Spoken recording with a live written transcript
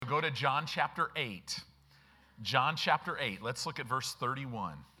go to John chapter 8. John chapter 8. Let's look at verse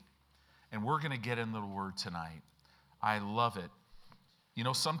 31. And we're going to get into the Word tonight. I love it. You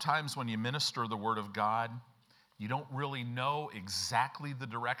know, sometimes when you minister the Word of God, you don't really know exactly the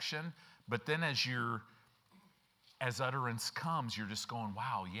direction, but then as utterance comes, you're just going,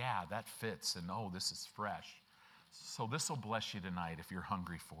 wow, yeah, that fits, and oh, this is fresh. So this will bless you tonight if you're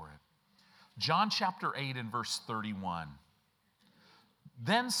hungry for it. John chapter 8 and verse 31.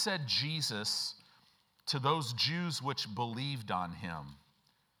 Then said Jesus to those Jews which believed on him,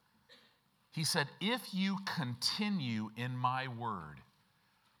 he said, if you continue in my word.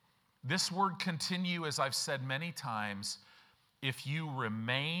 This word continue, as I've said many times, if you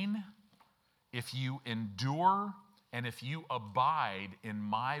remain, if you endure, and if you abide in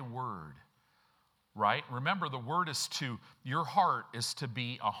my word, right? Remember, the word is your heart is to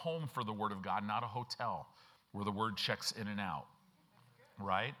be a home for the word of God, not a hotel where the word checks in and out,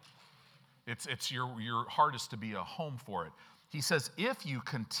 right? It's your heart is to be a home for it. He says, if you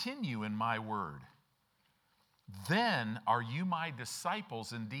continue in my word, then are you my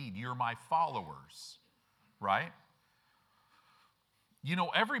disciples indeed. You're my followers, right? You know,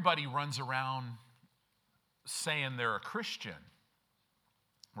 everybody runs around saying they're a Christian,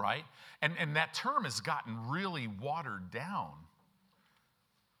 right? And that term has gotten really watered down.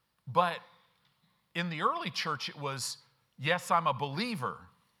 But in the early church, it was, yes, I'm a believer.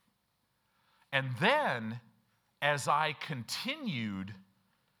 And then, as I continued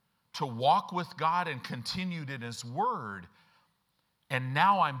to walk with God and continued in His Word, and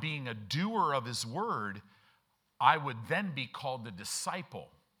now I'm being a doer of His Word, I would then be called a disciple,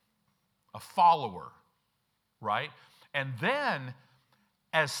 a follower, right? And then,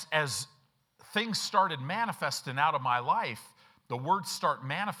 as things started manifesting out of my life, the words start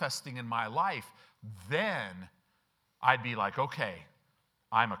manifesting in my life, then I'd be like, okay,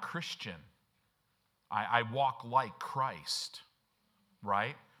 I'm a Christian. I walk like Christ,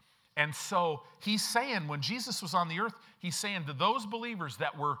 right? And so he's saying, when Jesus was on the earth, he's saying to those believers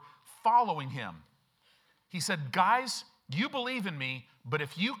that were following him, he said, guys, you believe in me, but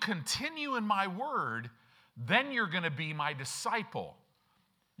if you continue in my word, then you're going to be my disciple.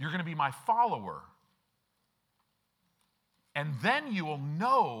 You're going to be my follower. And then you will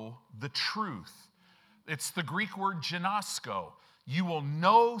know the truth. It's the Greek word ginosko. You will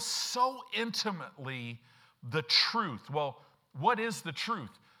know so intimately the truth. Well, what is the truth?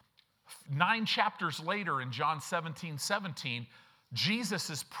 9 chapters later in John 17:17,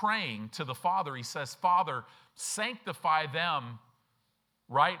 Jesus is praying to the Father. He says, Father, sanctify them,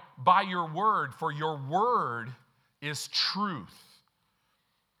 right, by your word, for your word is truth.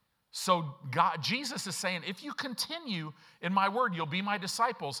 So Jesus is saying, if you continue in my word, you'll be my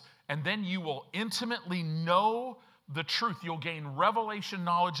disciples, and then you will intimately know the truth. You'll gain revelation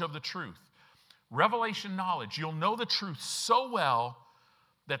knowledge of the truth. Revelation knowledge. You'll know the truth so well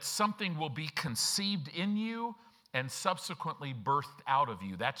that something will be conceived in you and subsequently birthed out of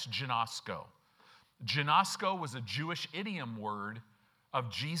you. That's ginosko. Ginosko was a Jewish idiom word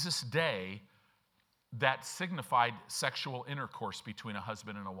of Jesus' day that signified sexual intercourse between a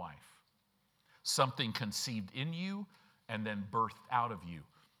husband and a wife. Something conceived in you and then birthed out of you.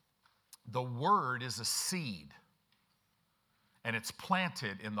 The word is a seed, and it's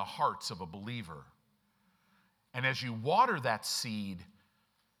planted in the hearts of a believer. And as you water that seed,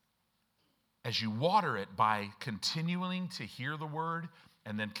 as you water it by continuing to hear the word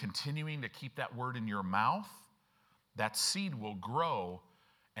and then continuing to keep that word in your mouth, that seed will grow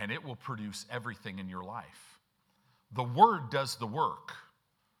and it will produce everything in your life. The word does the work.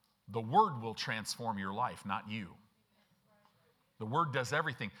 The word will transform your life, not you. The word does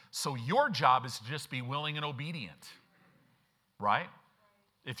everything. So your job is to just be willing and obedient, right?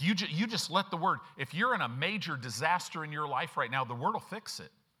 If you just let the word, if you're in a major disaster in your life right now, the word will fix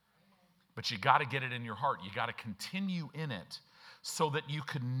it. But you got to get it in your heart. You got to continue in it so that you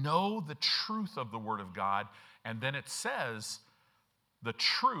can know the truth of the Word of God. And then it says the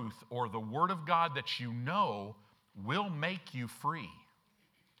truth or the Word of God that you know will make you free.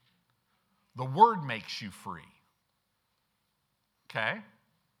 The Word makes you free. Okay?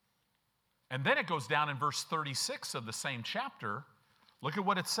 And then it goes down in verse 36 of the same chapter. Look at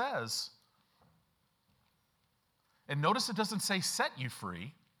what it says. And notice it doesn't say set you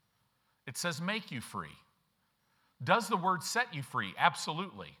free. It says make you free. Does the word set you free?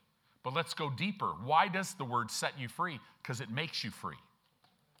 Absolutely. But let's go deeper. Why does the word set you free? Because it makes you free.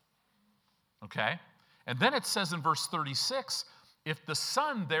 Okay? And then it says in verse 36, if the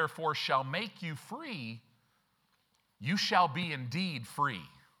Son therefore shall make you free, you shall be indeed free.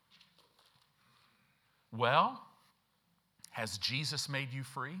 Well, Has Jesus made you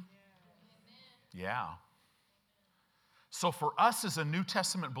free? Yeah. So for us as a New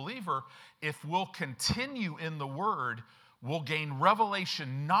Testament believer, if we'll continue in the Word, we'll gain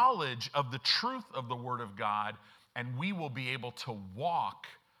revelation knowledge of the truth of the Word of God, and we will be able to walk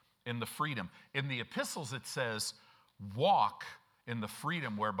in the freedom. In the epistles it says, walk in the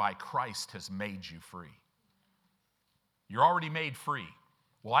freedom whereby Christ has made you free. You're already made free.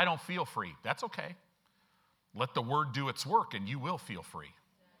 Well, I don't feel free. That's okay. Let the Word do its work and you will feel free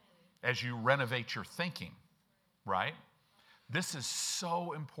as you renovate your thinking, right? This is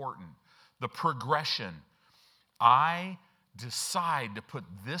so important. The progression. I decide to put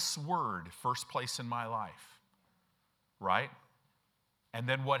this Word first place in my life, right? And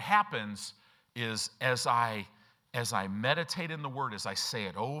then what happens is as I meditate in the Word, as I say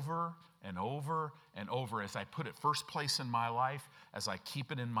it over and over and over, as I put it first place in my life, as I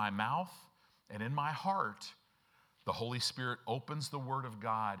keep it in my mouth and in my heart, the Holy Spirit opens the Word of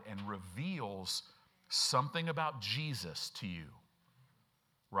God and reveals something about Jesus to you,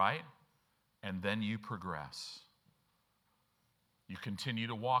 right? And then you progress. You continue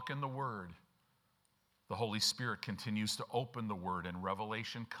to walk in the Word. The Holy Spirit continues to open the Word, and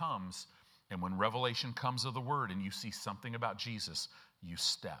revelation comes. And when revelation comes of the Word and you see something about Jesus, you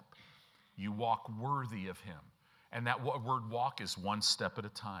step. You walk worthy of Him. And that word walk is one step at a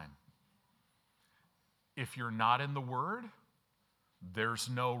time. If you're not in the Word, there's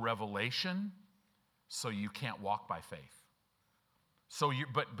no revelation, so you can't walk by faith. So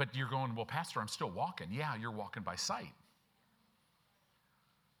but you're going, well, Pastor, I'm still walking. Yeah, you're walking by sight.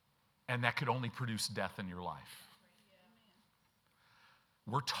 And that could only produce death in your life.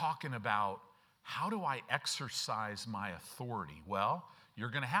 We're talking about, how do I exercise my authority? Well, you're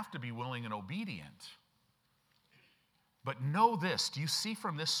going to have to be willing and obedient. But know this, do you see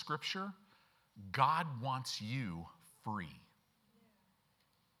from this scripture? God wants you free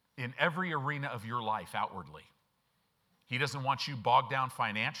in every arena of your life outwardly. He doesn't want you bogged down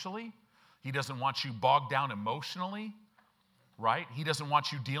financially. He doesn't want you bogged down emotionally, right? He doesn't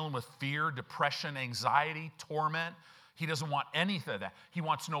want you dealing with fear, depression, anxiety, torment. He doesn't want anything of that. He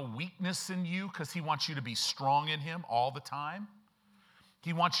wants no weakness in you because He wants you to be strong in Him all the time.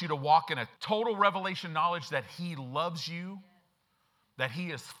 He wants you to walk in a total revelation knowledge that He loves you, that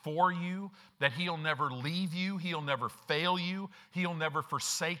He is for you, that He'll never leave you, He'll never fail you, He'll never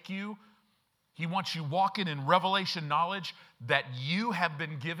forsake you. He wants you walking in revelation knowledge that you have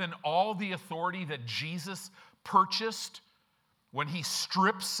been given all the authority that Jesus purchased when He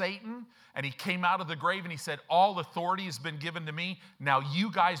stripped Satan and He came out of the grave and He said, all authority has been given to me. Now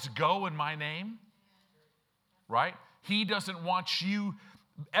you guys go in my name, right? He doesn't want you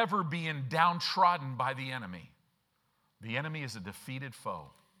ever being downtrodden by the enemy. The enemy is a defeated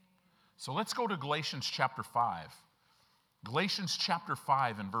foe. So let's go to Galatians chapter 5. Galatians chapter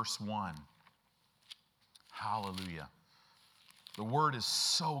 5 and verse 1. Hallelujah. The word is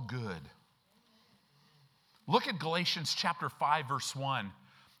so good. Look at Galatians chapter 5, verse 1.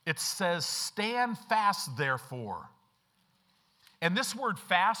 It says, stand fast, therefore. And this word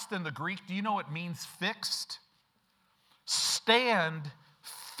fast in the Greek, do you know it means fixed? Stand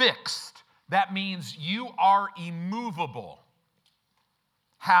fixed. That means you are immovable.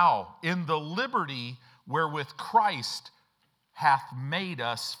 How? In the liberty wherewith Christ hath made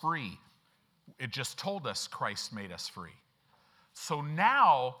us free. It just told us Christ made us free. So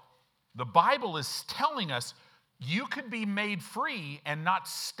now the Bible is telling us you could be made free and not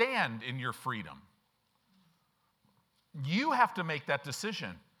stand in your freedom. You have to make that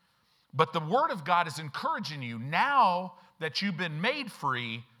decision. But the Word of God is encouraging you, now that you've been made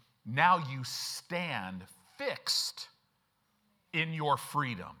free, now you stand fixed in your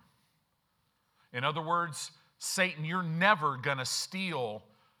freedom. In other words, Satan, you're never going to steal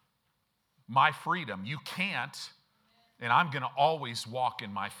my freedom. You can't, and I'm going to always walk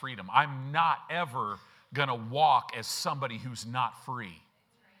in my freedom. I'm not ever going to walk as somebody who's not free.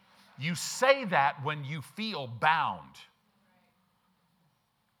 You say that when you feel bound.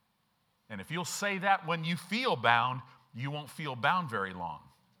 And if you'll say that when you feel bound, you won't feel bound very long.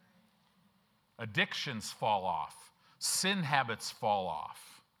 Addictions fall off. Sin habits fall off.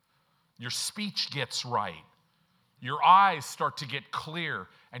 Your speech gets right. Your eyes start to get clear,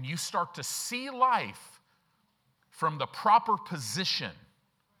 and you start to see life from the proper position.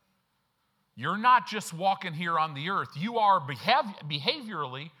 You're not just walking here on the earth. You are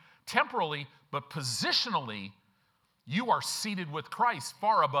behaviorally, temporally, but positionally, you are seated with Christ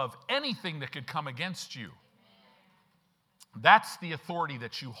far above anything that could come against you. That's the authority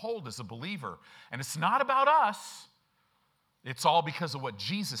that you hold as a believer. And it's not about us. It's all because of what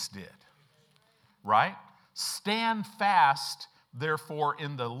Jesus did, right? Stand fast, therefore,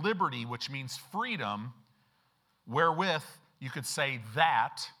 in the liberty, which means freedom, wherewith, you could say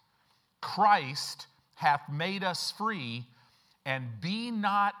that, Christ hath made us free, and be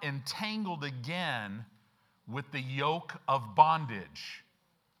not entangled again with the yoke of bondage.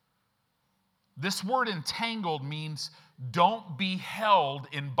 This word entangled means don't be held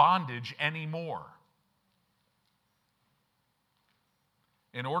in bondage anymore.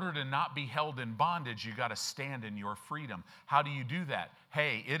 In order to not be held in bondage, you got to stand in your freedom. How do you do that?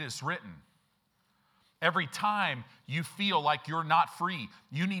 Hey, it is written. Every time you feel like you're not free,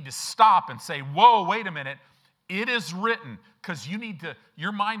 you need to stop and say, whoa, wait a minute. It is written, because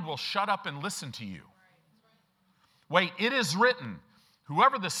your mind will shut up and listen to you. Wait, it is written,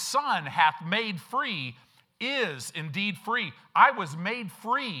 whoever the Son hath made free is indeed free. I was made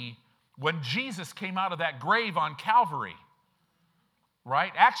free when Jesus came out of that grave on Calvary.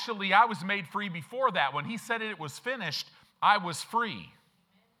 Right? Actually, I was made free before that. When he said it was finished, I was free.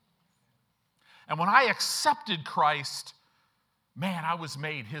 And when I accepted Christ, man, I was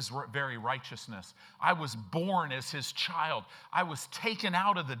made his very righteousness. I was born as his child. I was taken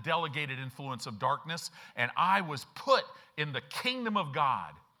out of the delegated influence of darkness, and I was put in the kingdom of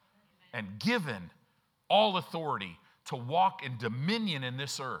God and given all authority to walk in dominion in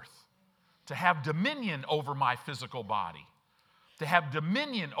this earth, to have dominion over my physical body, to have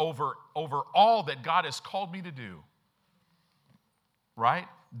dominion over all that God has called me to do. Right?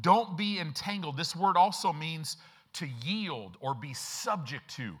 Don't be entangled. This word also means to yield or be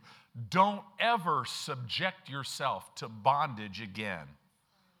subject to. Don't ever subject yourself to bondage again.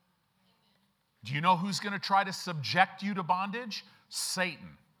 Do you know who's going to try to subject you to bondage?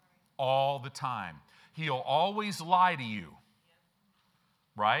 Satan. All the time. He'll always lie to you.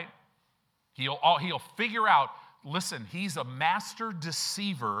 Right? He'll figure out, listen, he's a master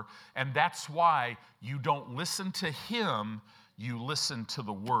deceiver, and that's why you don't listen to him, you listen to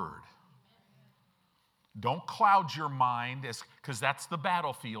the word. Don't cloud your mind, because that's the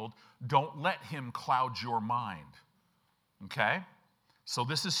battlefield. Don't let him cloud your mind. Okay? So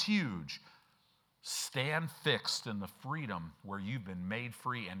this is huge. Stand fixed in the freedom where you've been made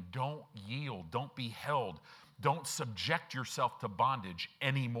free, and don't yield, don't be held. Don't subject yourself to bondage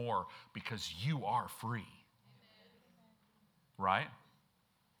anymore, because you are free. Right?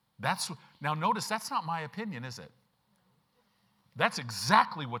 Now notice, that's not my opinion, is it? That's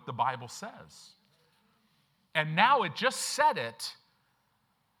exactly what the Bible says. And now it just said it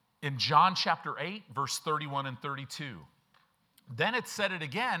in John chapter 8, verse 31 and 32. Then it said it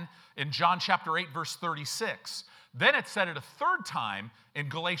again in John chapter 8, verse 36. Then it said it a third time in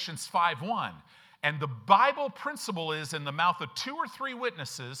Galatians 5:1. And the Bible principle is, in the mouth of 2 or 3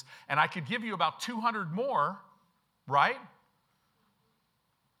 witnesses, and I could give you about 200 more, right?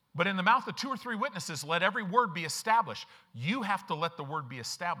 But in the mouth of 2 or 3 witnesses, let every word be established. You have to let the word be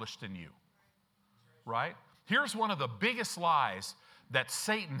established in you, right? Here's one of the biggest lies that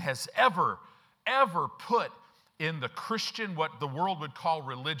Satan has ever put in the Christian, what the world would call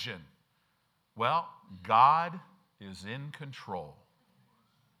religion. Well, God is in control.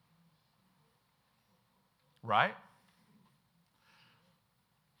 Right?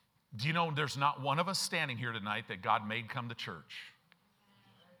 Do you know there's not one of us standing here tonight that God made come to church?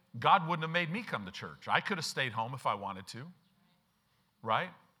 God wouldn't have made me come to church. I could have stayed home if I wanted to. Right?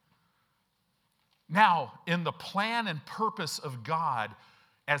 Now, in the plan and purpose of God,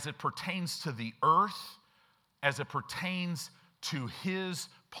 as it pertains to the earth, as it pertains to his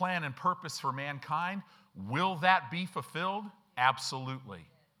plan and purpose for mankind, will that be fulfilled? Absolutely.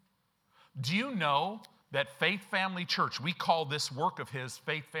 Do you know that Faith Family Church, we call this work of his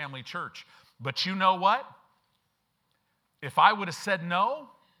Faith Family Church, but you know what? If I would have said no,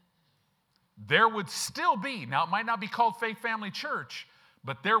 there would still be, now it might not be called Faith Family Church,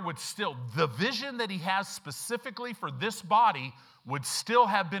 but there would still, the vision that he has specifically for this body would still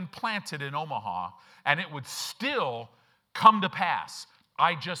have been planted in Omaha, and it would still come to pass.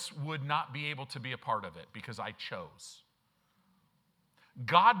 I just would not be able to be a part of it because I chose.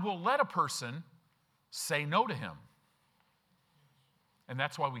 God will let a person say no to him. And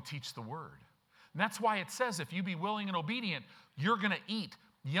that's why we teach the word. And that's why it says, if you be willing and obedient, you're going to eat.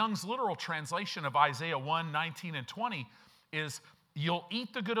 Young's literal translation of Isaiah 1, 19 and 20 is, you'll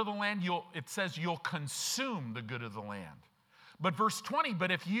eat the good of the land. It says you'll consume the good of the land. But verse 20,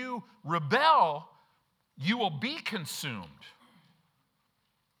 but if you rebel, you will be consumed.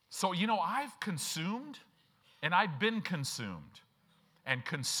 So, I've consumed and I've been consumed. And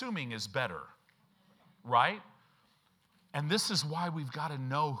consuming is better, right? And this is why we've got to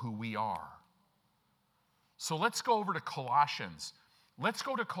know who we are. So let's go over to Colossians. Let's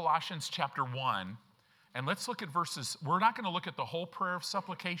go to Colossians chapter 1, And let's look at verses. We're not going to look at the whole prayer of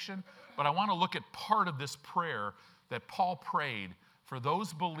supplication, but I want to look at part of this prayer that Paul prayed for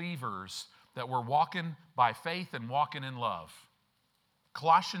those believers that were walking by faith and walking in love.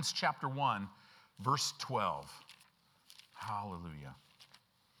 Colossians chapter 1, verse 12. Hallelujah.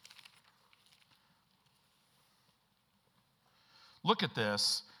 Look at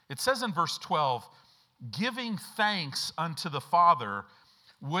this. It says in verse 12, giving thanks unto the Father,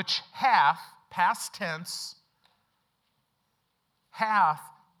 which hath, past tense,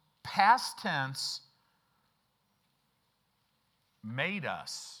 made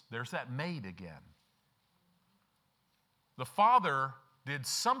us. There's that made again. The Father did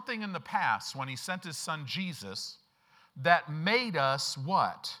something in the past when he sent his son Jesus that made us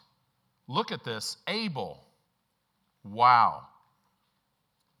what? Look at this, able. Wow.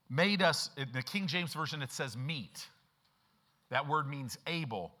 Made us, in the King James Version it says meet. That word means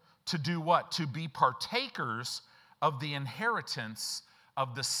able. To do what? To be partakers of the inheritance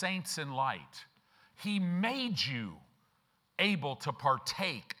of the saints in light. He made you able to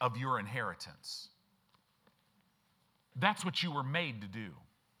partake of your inheritance. That's what you were made to do.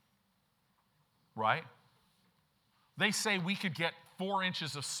 Right? They say we could get 4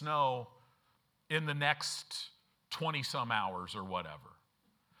 inches of snow in the next 20 some hours or whatever.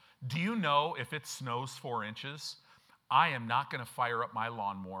 Do you know if it snows 4 inches, I am not going to fire up my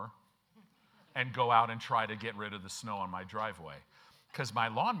lawnmower and go out and try to get rid of the snow on my driveway, because my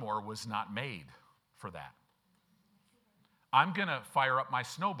lawnmower was not made for that. I'm going to fire up my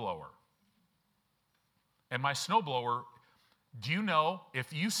snowblower. And my snowblower, do you know,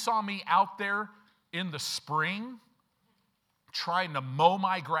 if you saw me out there in the spring trying to mow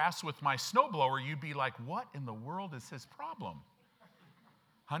my grass with my snowblower, you'd be like, what in the world is his problem?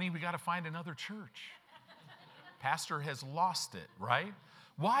 Honey, we got to find another church. Pastor has lost it, right?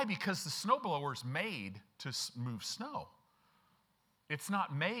 Why? Because the snowblower is made to move snow. It's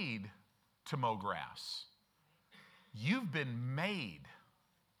not made to mow grass. You've been made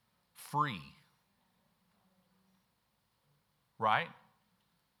free, right?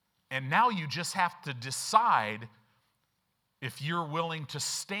 And now you just have to decide if you're willing to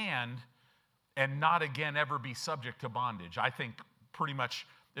stand and not again ever be subject to bondage. I think pretty much,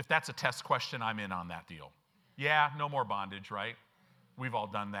 if that's a test question, I'm in on that deal. Yeah, no more bondage, right? We've all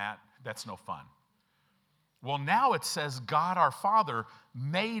done that. That's no fun. Well, now it says God our Father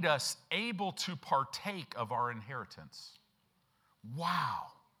made us able to partake of our inheritance. Wow.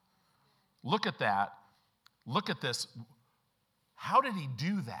 Look at that. Look at this. How did he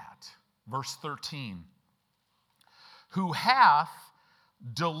do that? Verse 13. Who hath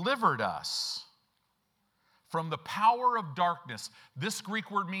delivered us from the power of darkness. This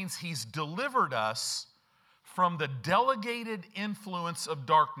Greek word means he's delivered us from the delegated influence of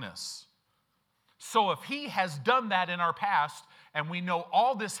darkness. So if he has done that in our past, and we know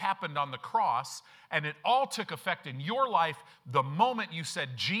all this happened on the cross, and it all took effect in your life the moment you said,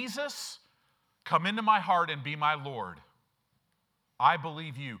 Jesus, come into my heart and be my Lord. I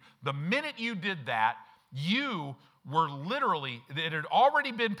believe you. The minute you did that, you were literally, it had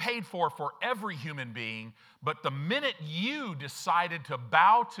already been paid for every human being, but the minute you decided to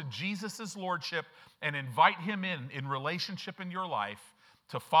bow to Jesus' lordship and invite him in relationship in your life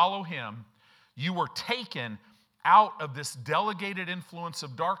to follow him, you were taken out of this delegated influence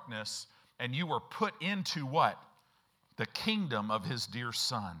of darkness, and you were put into what? The kingdom of his dear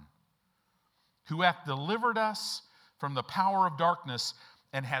Son, who hath delivered us from the power of darkness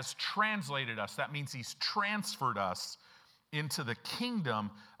and has translated us. That means he's transferred us into the kingdom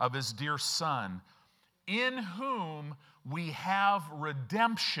of his dear Son, in whom we have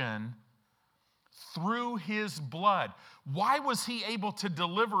redemption through his blood. Why was he able to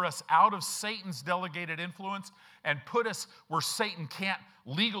deliver us out of Satan's delegated influence and put us where Satan can't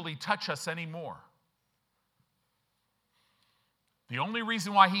legally touch us anymore? The only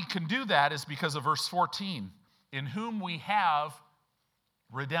reason why he can do that is because of verse 14, in whom we have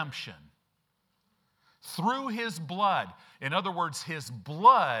redemption through his blood. In other words, his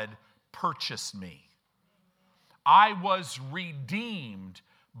blood purchased me. I was redeemed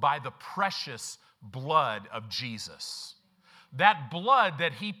by the precious blood of Jesus. That blood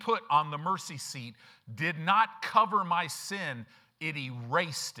that he put on the mercy seat did not cover my sin, it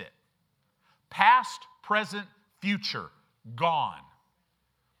erased it. Past, present, future, gone.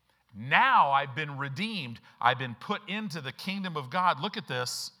 Now I've been redeemed. I've been put into the kingdom of God. Look at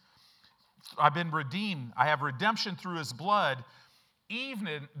this. I've been redeemed. I have redemption through his blood.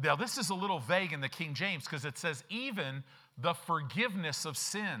 Even, now this is a little vague in the King James because it says even the forgiveness of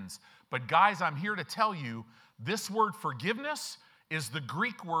sins. But guys, I'm here to tell you, this word forgiveness is the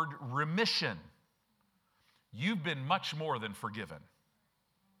Greek word remission. you've been much more than forgiven.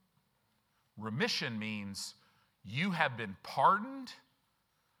 Remission means you have been pardoned.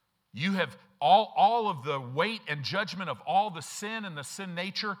 You have all of the weight and judgment of all the sin and the sin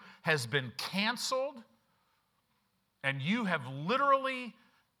nature has been canceled. And you have literally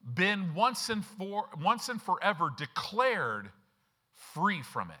been once and forever declared free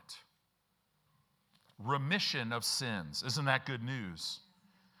from it. Remission of sins. Isn't that good news?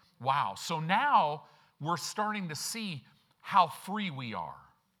 Wow. So now we're starting to see how free we are.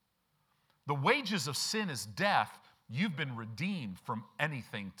 The wages of sin is death. You've been redeemed from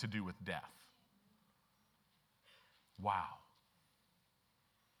anything to do with death. Wow.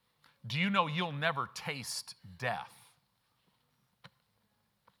 Do you know you'll never taste death?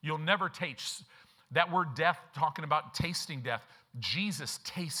 You'll never taste. That word death, talking about tasting death, Jesus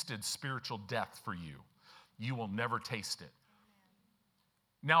tasted spiritual death for you. You will never taste it.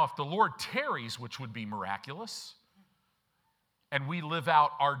 Now, if the Lord tarries, which would be miraculous, and we live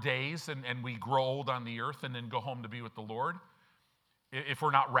out our days and we grow old on the earth and then go home to be with the Lord, if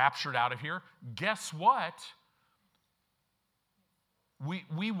we're not raptured out of here, guess what?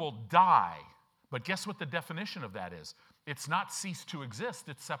 We will die. But guess what the definition of that is? It's not cease to exist,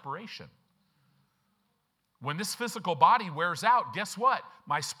 it's separation. When this physical body wears out, guess what?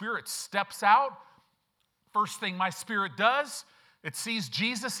 My spirit steps out. First thing my spirit does, it sees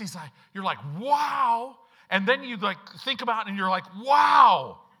Jesus. You're like, wow. And then you think about it and you're like,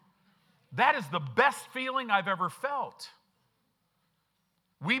 wow. That is the best feeling I've ever felt.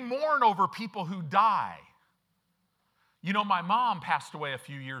 We mourn over people who die. You know, my mom passed away a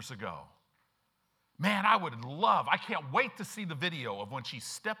few years ago. Man, I can't wait to see the video of when she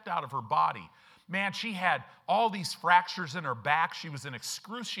stepped out of her body. Man, she had all these fractures in her back. She was in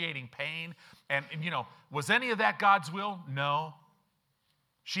excruciating pain. And was any of that God's will? No.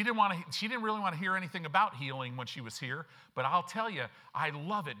 She didn't really want to hear anything about healing when she was here. But I'll tell you, I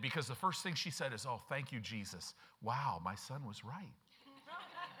love it because the first thing she said is, oh, thank you, Jesus. Wow, my son was right.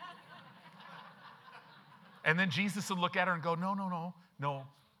 And then Jesus would look at her and go, no,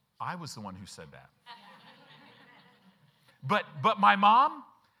 I was the one who said that. But my mom,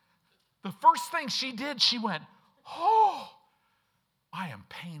 the first thing she did, she went, oh, I am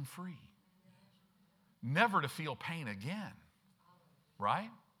pain-free. Never to feel pain again, right?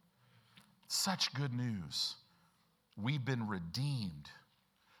 Such good news. We've been redeemed.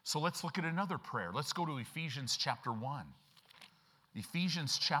 So let's look at another prayer. Let's go to Ephesians chapter 1.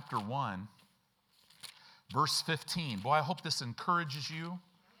 Ephesians chapter 1, verse 15. Boy, I hope this encourages you,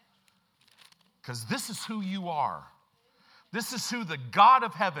 because this is who you are. This is who the God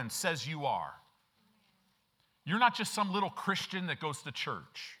of heaven says you are. You're not just some little Christian that goes to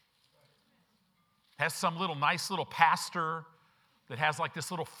church, has some nice little pastor that has like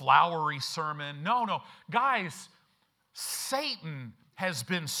this little flowery sermon. No. Guys, Satan has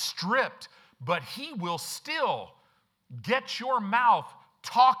been stripped, but he will still get your mouth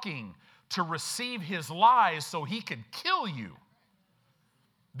talking to receive his lies so he can kill you.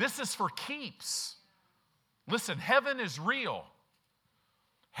 This is for keeps. Listen, heaven is real.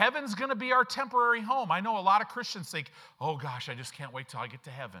 Heaven's going to be our temporary home. I know a lot of Christians think, oh gosh, I just can't wait till I get to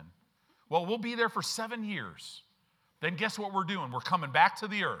heaven. Well, we'll be there for 7 years. Then guess what we're doing? We're coming back to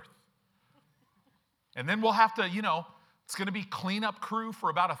the earth. And then we'll have to, it's going to be cleanup crew for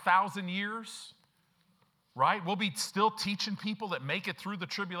about 1,000 years, right? We'll be still teaching people that make it through the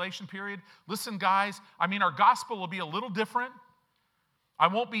tribulation period. Listen, guys, our gospel will be a little different. I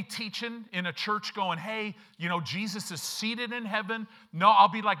won't be teaching in a church going, hey, Jesus is seated in heaven. No, I'll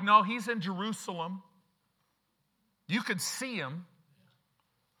be like, no, he's in Jerusalem. You could see him.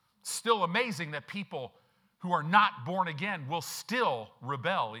 Still amazing that people who are not born again will still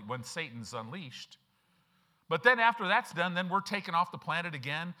rebel when Satan's unleashed. But then after that's done, then we're taken off the planet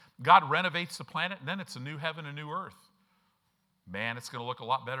again. God renovates the planet, and then it's a new heaven, a new earth. Man, it's going to look a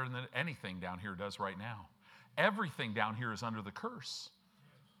lot better than anything down here does right now. Everything down here is under the curse.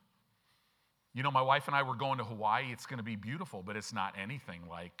 My wife and I were going to Hawaii. It's going to be beautiful, but it's not anything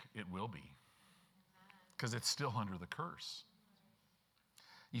like it will be because it's still under the curse.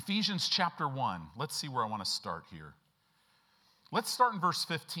 Ephesians chapter 1. Let's see where I want to start here. Let's start in verse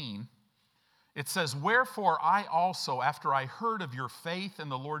 15. It says, wherefore I also, after I heard of your faith in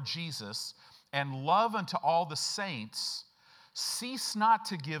the Lord Jesus and love unto all the saints, cease not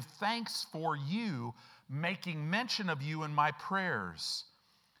to give thanks for you, making mention of you in my prayers.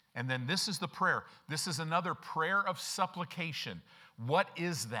 And then this is the prayer. This is another prayer of supplication. What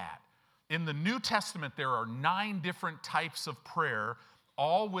is that? In the New Testament, there are 9 different types of prayer,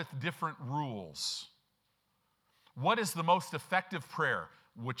 all with different rules. What is the most effective prayer?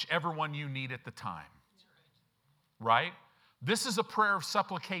 Whichever one you need at the time. right? This is a prayer of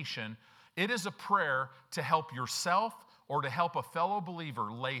supplication. It is a prayer to help yourself or to help a fellow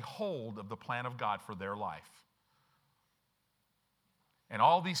believer lay hold of the plan of God for their life. And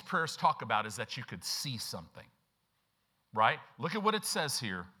all these prayers talk about is that you could see something, right? Look at what it says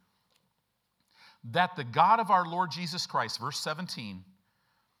here. That the God of our Lord Jesus Christ, verse 17,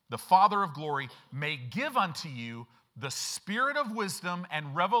 the Father of glory, may give unto you the spirit of wisdom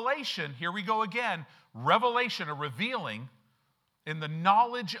and revelation. Here we go again. Revelation, a revealing in the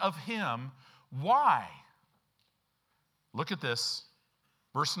knowledge of him. Why? Look at this.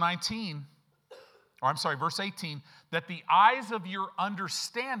 Verse 18, that the eyes of your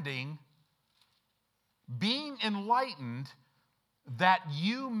understanding being enlightened, that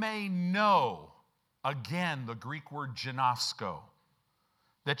you may know, again, the Greek word ginosko,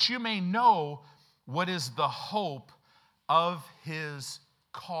 that you may know what is the hope of his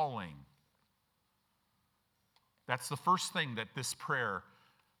calling. That's the first thing that this prayer,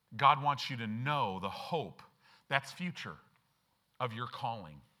 God wants you to know, the hope, that's future, of your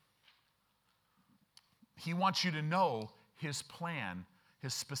calling. He wants you to know his plan,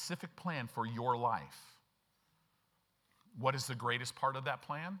 his specific plan for your life. What is the greatest part of that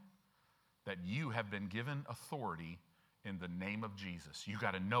plan? That you have been given authority in the name of Jesus. You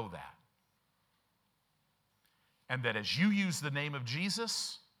got to know that. And that as you use the name of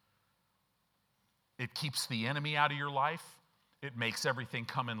Jesus, it keeps the enemy out of your life. It makes everything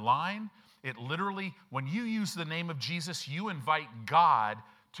come in line. It literally, when you use the name of Jesus, you invite God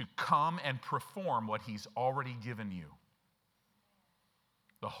to come and perform what he's already given you.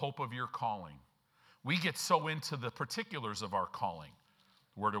 The hope of your calling. We get so into the particulars of our calling.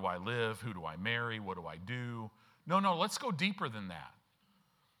 Where do I live? Who do I marry? What do I do? No, let's go deeper than that.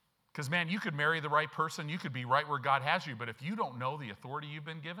 Because, man, you could marry the right person. You could be right where God has you. But if you don't know the authority you've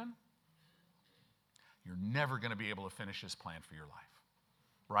been given, you're never going to be able to finish his plan for your life.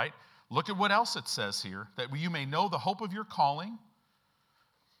 Right? Look at what else it says here. That you may know the hope of your calling,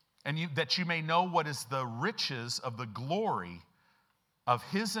 and that you may know what is the riches of the glory of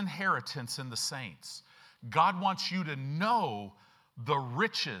his inheritance in the saints. God wants you to know the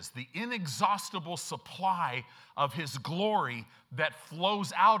riches, the inexhaustible supply of his glory that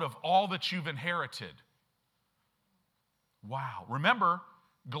flows out of all that you've inherited. Wow. Remember,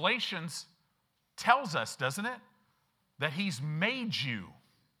 Galatians tells us, doesn't it, that he's made you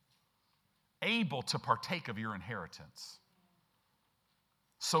able to partake of your inheritance.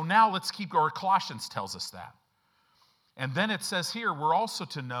 So now let's keep, or Colossians tells us that. And then it says here, we're also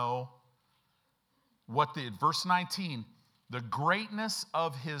to know what verse 19, the greatness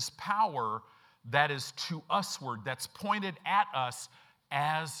of his power that is to usward, that's pointed at us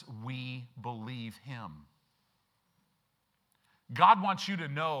as we believe him. God wants you to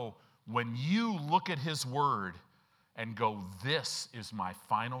know when you look at his word and go, this is my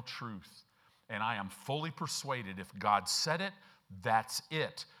final truth, and I am fully persuaded if God said it, that's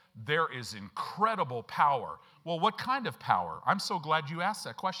it. There is incredible power. Well, what kind of power? I'm so glad you asked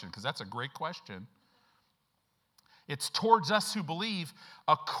that question because that's a great question. It's towards us who believe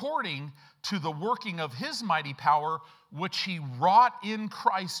according to the working of his mighty power, which he wrought in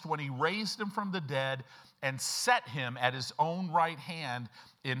Christ when he raised him from the dead and set him at his own right hand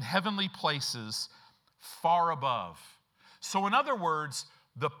in heavenly places far above. So in other words,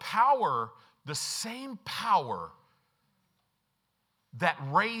 the power, the same power that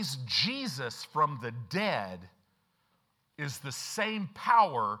raised Jesus from the dead is the same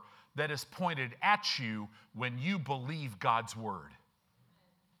power that is pointed at you when you believe God's word.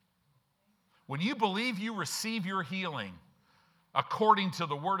 When you believe you receive your healing according to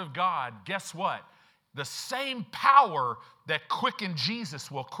the word of God, guess what? The same power that quickened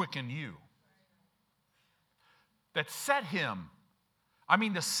Jesus will quicken you. That set him,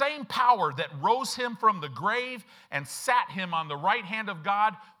 the same power that rose him from the grave and sat him on the right hand of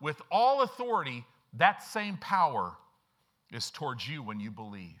God with all authority, that same power is towards you when you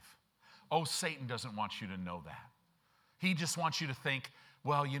believe. Oh, Satan doesn't want you to know that. He just wants you to think,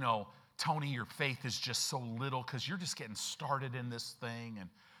 well, Tony, your faith is just so little because you're just getting started in this thing. And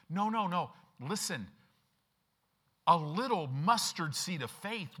no. Listen, a little mustard seed of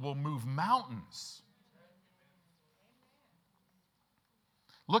faith will move mountains.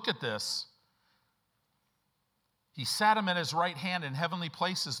 Look at this. He sat him at his right hand in heavenly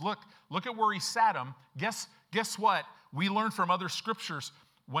places. Look at where he sat him. Guess what? We learn from other scriptures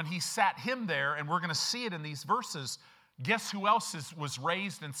when he sat him there, and we're going to see it in these verses. Guess who else was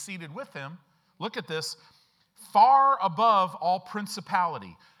raised and seated with him? Look at this. Far above all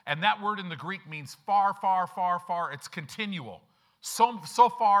principality. And that word in the Greek means far, far, far, far. It's continual. So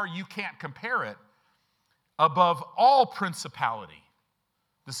far you can't compare it. above all principality.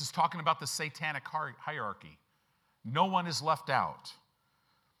 This is talking about the satanic hierarchy. No one is left out.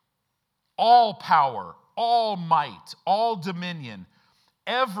 All power, all might, all dominion,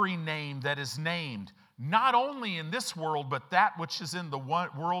 every name that is named, not only in this world, but that which is in the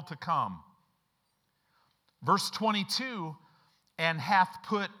world to come. Verse 22, and hath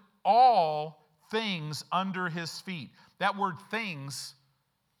put all things under his feet. That word things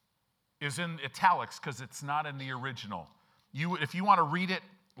is in italics because it's not in the original. If you want to read it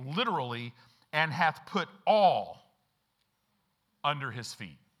literally, and hath put all under his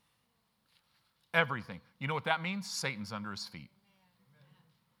feet. Everything. You know what that means? Satan's under his feet.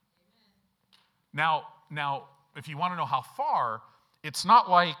 Now, if you want to know how far, it's not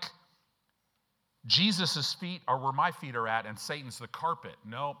like Jesus' feet are where my feet are at and Satan's the carpet.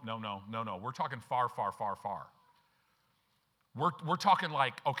 No. We're talking far, far, far, far. We're talking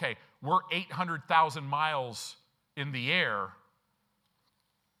like, okay, we're 800,000 miles in the air.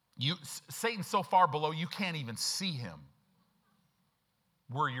 Satan's so far below you can't even see him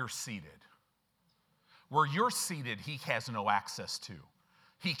where you're seated. Where you're seated, he has no access to.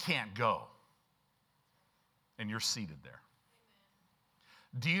 He can't go. And you're seated there.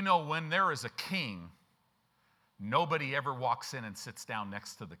 Do you know when there is a king, nobody ever walks in and sits down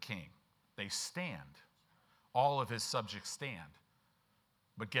next to the king? They stand. All of his subjects stand.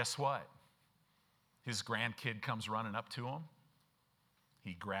 But guess what? His grandkid comes running up to him.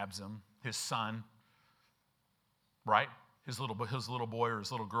 He grabs him. His son, right? His little boy or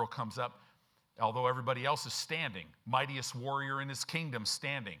his little girl comes up. Although everybody else is standing. Mightiest warrior in his kingdom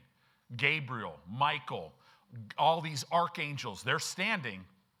standing. Gabriel, Michael, all these archangels, they're standing.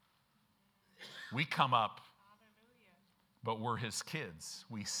 We come up, but we're his kids.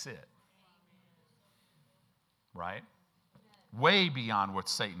 We sit. Right? Way beyond what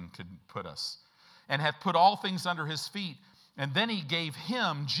Satan could put us. And hath put all things under his feet. And then he gave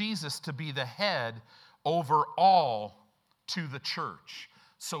him, Jesus, to be the head over all to the church.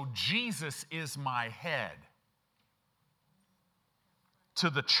 So Jesus is my head to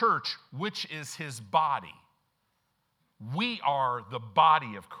the church, which is his body. We are the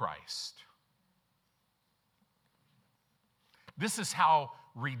body of Christ. This is how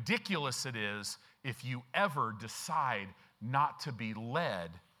ridiculous it is if you ever decide not to be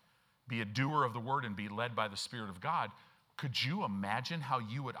led, be a doer of the word and be led by the Spirit of God. Could you imagine how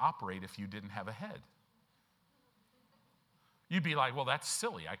you would operate if you didn't have a head? You'd be like, well, that's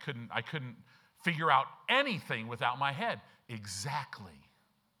silly. I couldn't figure out anything without my head. Exactly.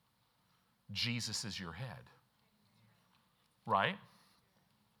 Jesus is your head. Right?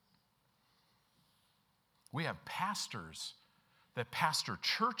 We have pastors that pastor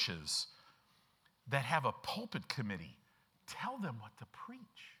churches that have a pulpit committee. Tell them what to preach.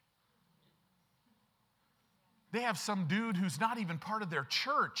 They have some dude who's not even part of their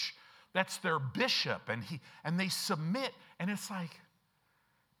church. That's their bishop, and they submit, and it's like,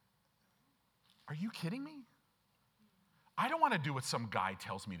 are you kidding me? I don't want to do what some guy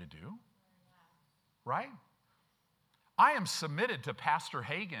tells me to do, right? I am submitted to Pastor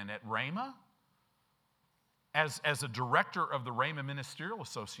Hagan at Rhema as a director of the Rhema Ministerial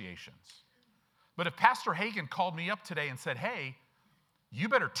Associations. But if Pastor Hagan called me up today and said, hey, you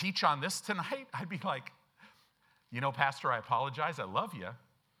better teach on this tonight, I'd be like, you know, Pastor, I apologize, I love you.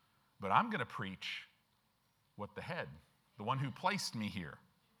 But I'm going to preach what the head, the one who placed me here.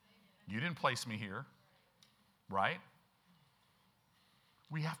 You didn't place me here, right?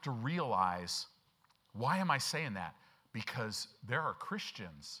 We have to realize, why am I saying that? Because there are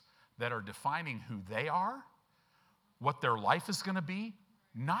Christians that are defining who they are, what their life is going to be,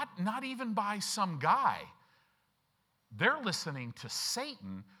 not even by some guy. They're listening to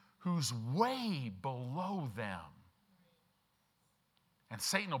Satan, who's way below them. And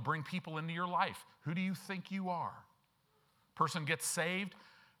Satan will bring people into your life. Who do you think you are? Person gets saved.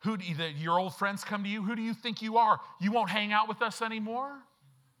 Your old friends come to you. Who do you think you are? You won't hang out with us anymore?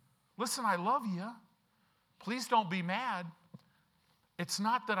 Listen, I love you. Please don't be mad. It's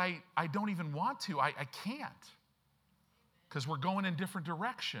not that I don't even want to. I can't. Because we're going in different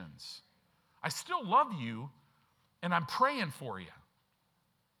directions. I still love you, and I'm praying for you.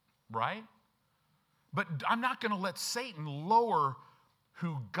 Right? But I'm not going to let Satan lower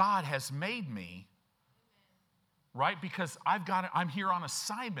who God has made me, right? Because I'm here on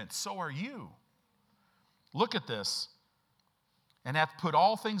assignment, so are you. Look at this. And hath put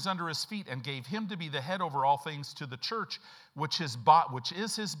all things under his feet, and gave him to be the head over all things to the church, which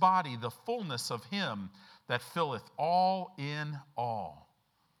is his body, the fullness of him that filleth all in all.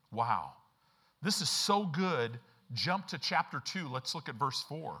 Wow. This is so good. Jump to chapter 2. Let's look at verse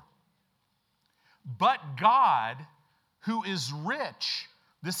 4. But God, who is rich,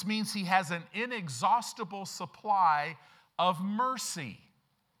 this means he has an inexhaustible supply of mercy.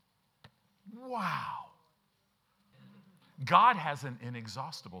 Wow. God has an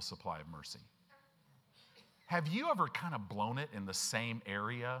inexhaustible supply of mercy. Have you ever kind of blown it in the same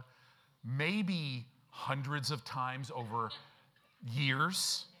area, maybe hundreds of times over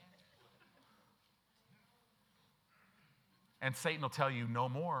years? And Satan will tell you, no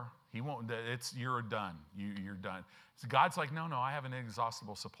more. He won't. You're done. You're done. So God's like, no, I have an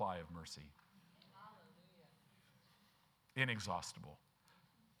inexhaustible supply of mercy. Inexhaustible.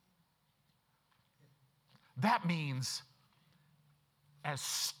 That means, as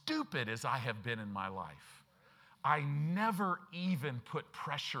stupid as I have been in my life, I never even put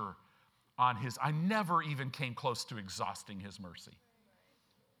pressure on I never even came close to exhausting his mercy.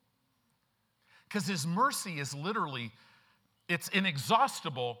 Because his mercy is literally, it's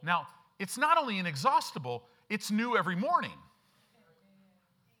inexhaustible. Now, it's not only inexhaustible, it's new every morning.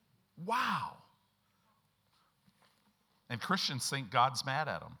 Wow. And Christians think God's mad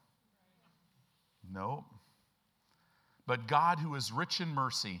at them. No. But God, who is rich in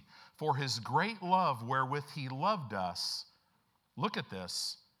mercy, for his great love wherewith he loved us, look at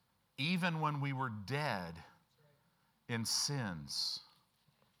this, even when we were dead in sins.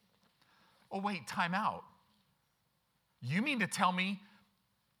 Oh, wait, time out. You mean to tell me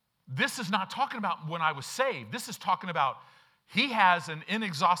this is not talking about when I was saved. This is talking about he has an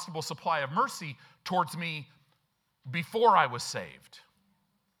inexhaustible supply of mercy towards me before I was saved.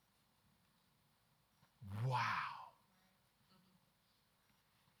 Wow.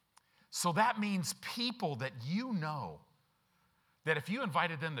 So that means people that you know, that if you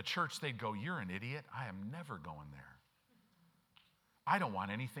invited them to church, they'd go, you're an idiot. I am never going there. I don't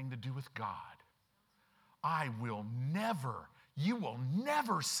want anything to do with God. You will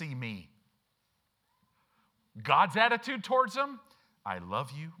never see me. God's attitude towards them, I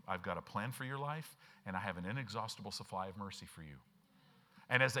love you, I've got a plan for your life, and I have an inexhaustible supply of mercy for you.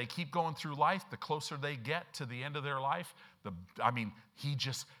 And as they keep going through life, the closer they get to the end of their life,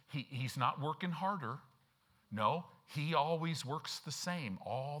 he's not working harder. No, he always works the same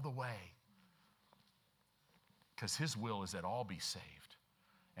all the way. Because his will is that all be saved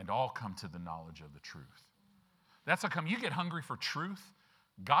and all come to the knowledge of the truth. That's how come you get hungry for truth,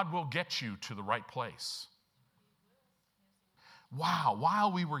 God will get you to the right place. Wow,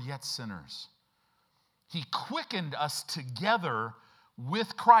 while we were yet sinners, he quickened us together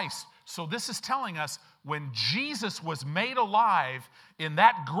with Christ. So this is telling us when Jesus was made alive in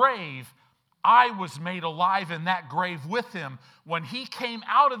that grave, I was made alive in that grave with him. When he came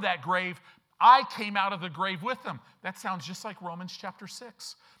out of that grave, I came out of the grave with him. That sounds just like Romans chapter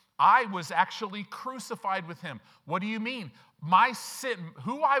 6. I was actually crucified with him. What do you mean? My sin,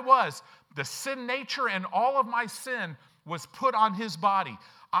 who I was, the sin nature and all of my sin was put on his body.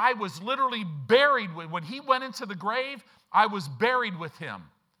 I was literally buried. When he went into the grave, I was buried with him.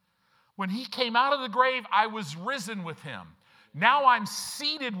 When he came out of the grave, I was risen with him. Now I'm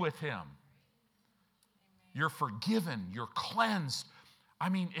seated with him. You're forgiven. You're cleansed.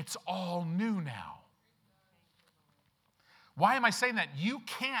 It's all new now. Why am I saying that? You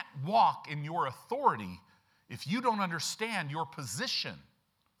can't walk in your authority if you don't understand your position.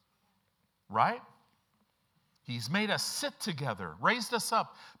 Right? He's made us sit together, raised us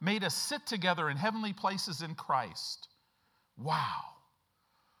up, made us sit together in heavenly places in Christ. Wow.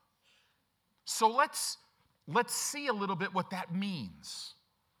 So let's see a little bit what that means.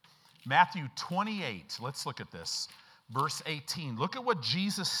 Matthew 28, let's look at this. Verse 18, look at what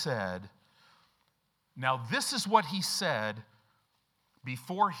Jesus said. Now this is what he said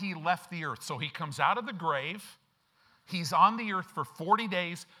before he left the earth. So he comes out of the grave. He's on the earth for 40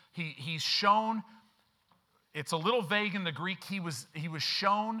 days. He's shown, it's a little vague in the Greek, he was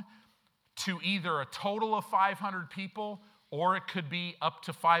shown to either a total of 500 people or it could be up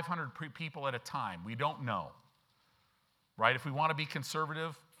to 500 people at a time. We don't know. Right? If we want to be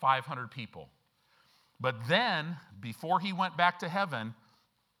conservative, 500 people. But then, before he went back to heaven,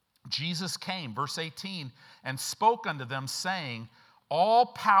 Jesus came, verse 18, and spoke unto them, saying, all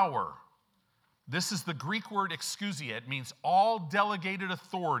power, this is the Greek word exousia, it means all delegated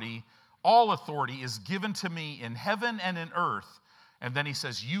authority, all authority is given to me in heaven and in earth. And then he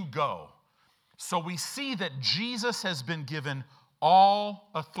says, you go. So we see that Jesus has been given all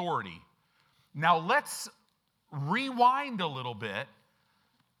authority. Now let's rewind a little bit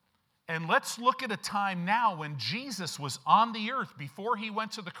and let's look at a time now when Jesus was on the earth. Before he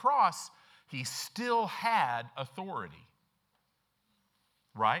went to the cross, he still had authority.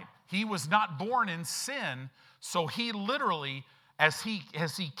 Right? He was not born in sin, so he literally, as he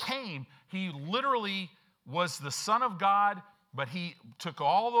came, He literally was the Son of God, but he took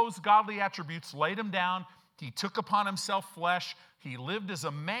all those godly attributes, laid them down. He took upon himself flesh. He lived as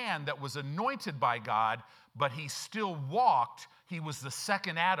a man that was anointed by God, but he still walked. He was the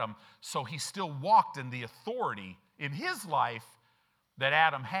second Adam, so he still walked in the authority in his life that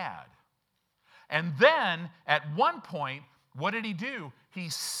Adam had. And then at one point, what did he do? He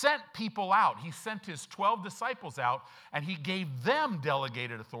sent people out. He sent his 12 disciples out, and he gave them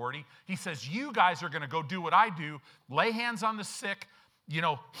delegated authority. He says, you guys are going to go do what I do, lay hands on the sick,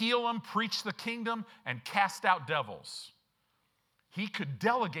 heal them, preach the kingdom, and cast out devils. He could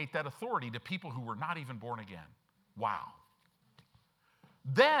delegate that authority to people who were not even born again. Wow.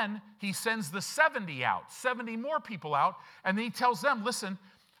 Then he sends the 70 out, 70 more people out, and then he tells them, listen,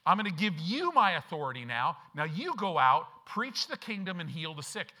 I'm going to give you my authority now. Now you go out, preach the kingdom, and heal the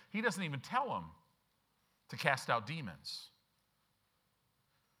sick. He doesn't even tell them to cast out demons.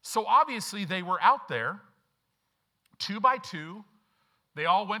 So obviously they were out there, 2 by 2. They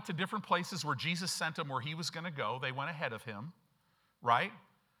all went to different places where Jesus sent them, where he was going to go. They went ahead of him, right?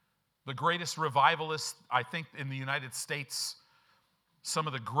 The greatest revivalist, I think, in the United States, some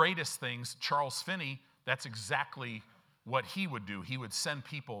of the greatest things, Charles Finney, that's exactly what he would do. He would send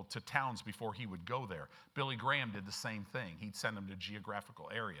people to towns before he would go there. Billy Graham did the same thing. He'd send them to geographical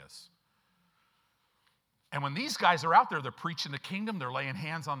areas. And when these guys are out there, they're preaching the kingdom, they're laying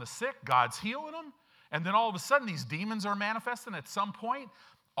hands on the sick, God's healing them, and then all of a sudden these demons are manifesting. At some point,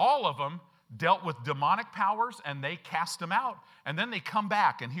 all of them dealt with demonic powers and they cast them out. And then they come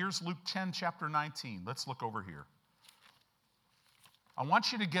back. And here's Luke 10, chapter 19. Let's look over here. I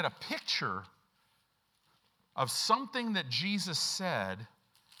want you to get a picture of something that Jesus said,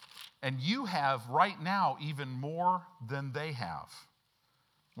 and you have right now even more than they have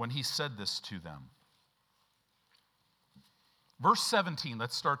when he said this to them. Verse 17,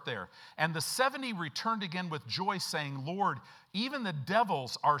 let's start there. And the 70 returned again with joy, saying, Lord, even the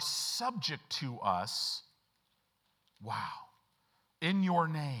devils are subject to us. Wow. In your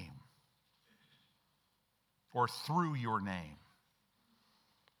name, or through your name.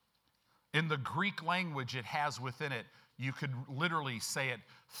 In the Greek language, it has within it, you could literally say it,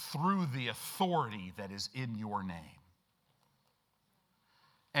 through the authority that is in your name.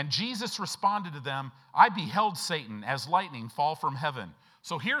 And Jesus responded to them, I beheld Satan as lightning fall from heaven.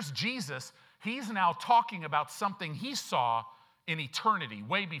 So here's Jesus. He's now talking about something he saw in eternity,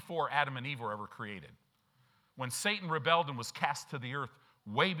 way before Adam and Eve were ever created. When Satan rebelled and was cast to the earth,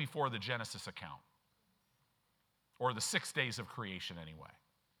 way before the Genesis account. Or the 6 days of creation anyway.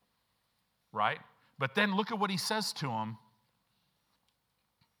 Right? But then look at what he says to him.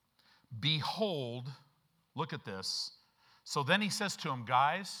 Behold, look at this. So then he says to him,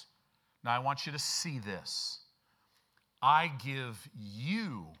 guys, now I want you to see this. I give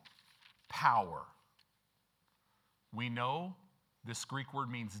you power. We know this Greek word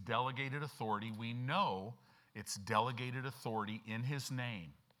means delegated authority. We know it's delegated authority in his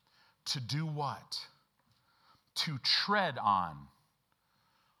name. To do what? To tread on.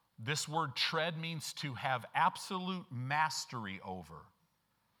 This word tread means to have absolute mastery over.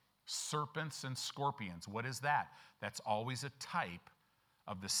 Serpents and scorpions. What is that? That's always a type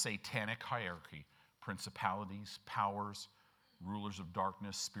of the satanic hierarchy. Principalities, powers, rulers of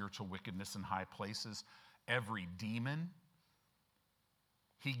darkness, spiritual wickedness in high places. Every demon.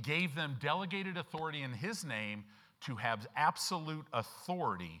 He gave them delegated authority in his name to have absolute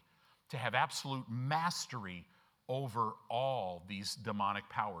authority, to have absolute mastery over all these demonic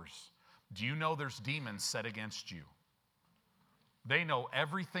powers. Do you know there's demons set against you? They know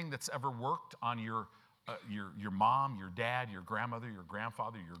everything that's ever worked on your mom, your dad, your grandmother, your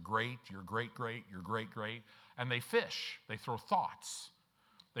grandfather, your great-great, your great-great, and they fish. They throw thoughts.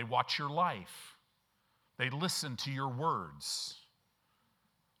 They watch your life. They listen to your words.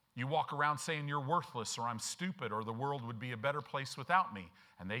 You walk around saying you're worthless or I'm stupid or the world would be a better place without me,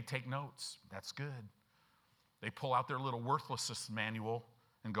 and they take notes. That's good. They pull out their little worthlessness manual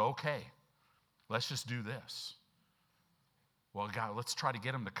and go, okay, let's just do this. Well, God, let's try to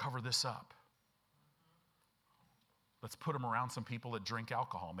get them to cover this up. Let's put them around some people that drink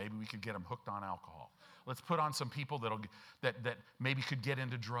alcohol. Maybe we could get them hooked on alcohol. Let's put on some people that maybe could get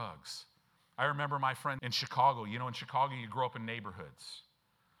into drugs. I remember my friend in Chicago. You know, in Chicago, you grow up in neighborhoods.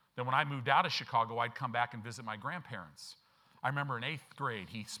 Then when I moved out of Chicago, I'd come back and visit my grandparents. I remember in 8th grade,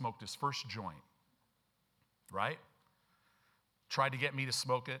 he smoked his first joint. Right? Tried to get me to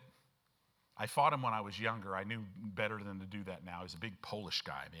smoke it. I fought him when I was younger. I knew better than to do that now. He was a big Polish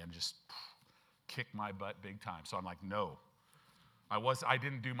guy, man, just kicked my butt big time. So I'm like, no. I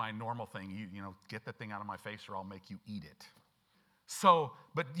didn't do my normal thing. You know, get that thing out of my face or I'll make you eat it. So,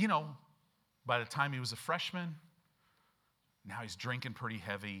 but By the time he was a freshman, now he's drinking pretty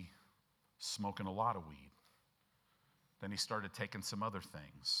heavy, smoking a lot of weed. Then he started taking some other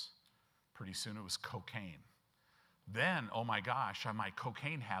things. Pretty soon it was cocaine. Then, oh my gosh, my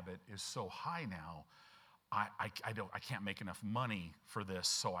cocaine habit is so high now, I can't make enough money for this,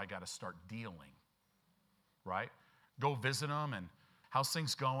 so I got to start dealing, right? Go visit him, and how's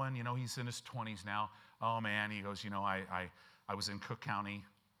things going? You know, he's in his 20s now. Oh man, he goes, you know, I was in Cook County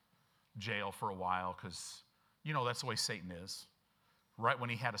jail for a while because, you know, that's the way Satan is. Right when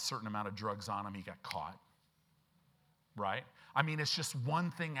he had a certain amount of drugs on him, he got caught. Right? I mean, it's just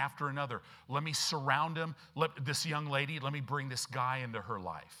one thing after another. Let me surround him. This young lady, let me bring this guy into her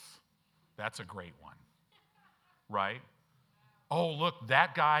life. That's a great one. Right? Oh, look,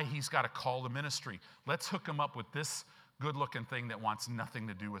 that guy, he's got a call to ministry. Let's hook him up with this good-looking thing that wants nothing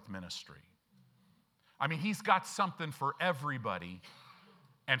to do with ministry. I mean, he's got something for everybody.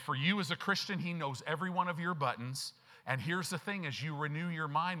 And for you as a Christian, he knows every one of your buttons. And here's the thing, as you renew your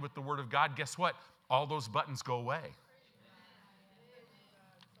mind with the Word of God, guess what? All those buttons go away.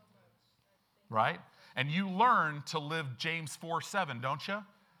 Right? And you learn to live James 4:7, don't you?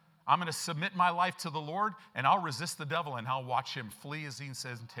 I'm going to submit my life to the Lord, and I'll resist the devil, and I'll watch him flee, as he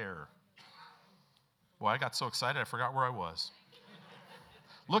says, in terror. Well, I got so excited, I forgot where I was.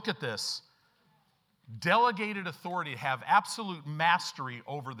 Look at this. Delegated authority to have absolute mastery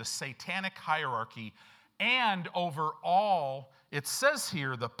over the satanic hierarchy and over all, it says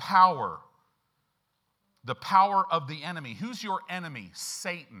here, the power of the enemy. Who's your enemy?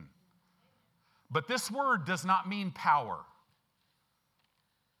 Satan. But this word does not mean power.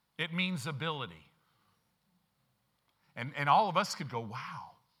 It means ability. And all of us could go,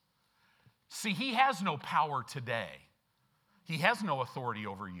 wow. See, he has no power today. He has no authority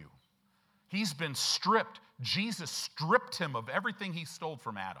over you. He's been stripped. Jesus stripped him of everything he stole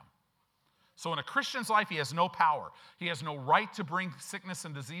from Adam. So in a Christian's life, he has no power. He has no right to bring sickness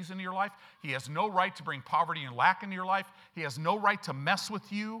and disease into your life. He has no right to bring poverty and lack into your life. He has no right to mess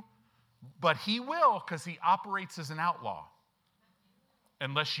with you. But he will, because he operates as an outlaw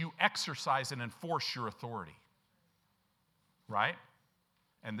unless you exercise and enforce your authority. Right?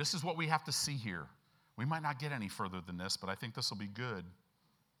 And this is what we have to see here. We might not get any further than this, but I think this will be good.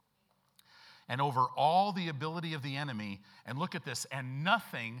 And over all the ability of the enemy, and look at this, and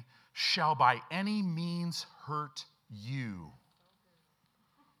nothing shall by any means hurt you.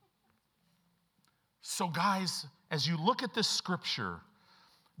 So guys, as you look at this scripture,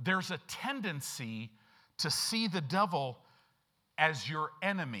 there's a tendency to see the devil as your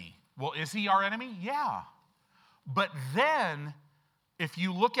enemy. Well, is he our enemy? Yeah. But then, if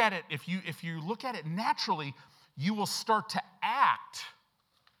you look at it, if you look at it naturally, you will start to act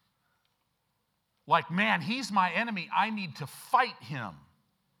like, man, he's my enemy. I need to fight him.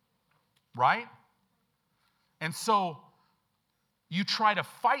 Right? And so you try to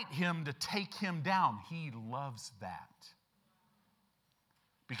fight him to take him down. He loves that.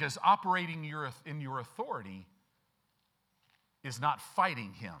 Because operating in your authority is not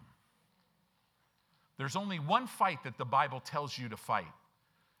fighting him. There's only one fight that the Bible tells you to fight.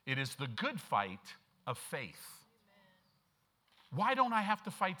 It is the good fight of faith. Why don't I have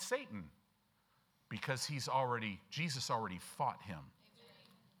to fight Satan? Because Jesus already fought him.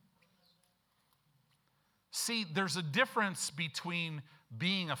 See, there's a difference between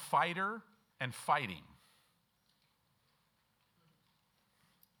being a fighter and fighting.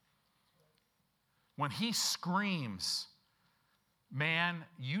 When he screams, man,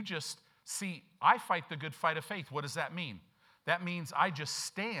 I fight the good fight of faith. What does that mean? That means I just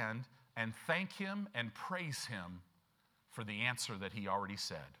stand and thank him and praise him for the answer that he already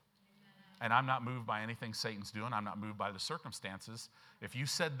said. And I'm not moved by anything Satan's doing. I'm not moved by the circumstances. If you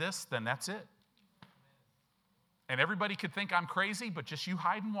said this, then that's it. And everybody could think I'm crazy, but just you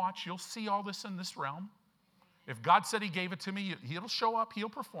hide and watch. You'll see all this in this realm. If God said he gave it to me, he'll show up, he'll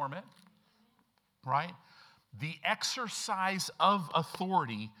perform it. Right? The exercise of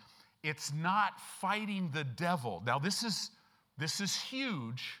authority, it's not fighting the devil. Now this is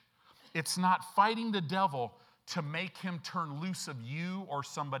huge. It's not fighting the devil to make him turn loose of you or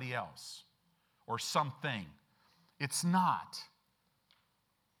somebody else or something. It's not.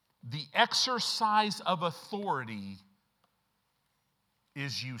 The exercise of authority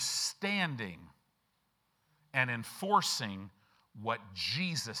is you standing and enforcing what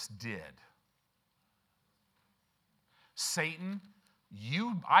Jesus did. Satan,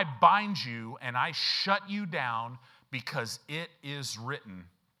 I bind you and I shut you down because it is written,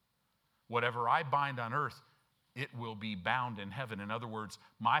 whatever I bind on earth, it will be bound in heaven. In other words,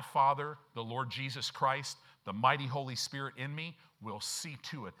 my Father, the Lord Jesus Christ, the mighty Holy Spirit in me will see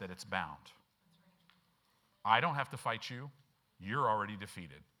to it that it's bound. I don't have to fight you. You're already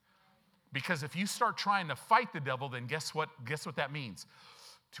defeated. Because if you start trying to fight the devil, then guess what that means?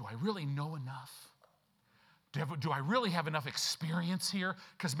 Do I really know enough? Do I really have enough experience here?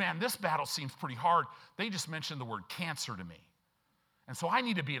 Because, man, this battle seems pretty hard. They just mentioned the word cancer to me. And so I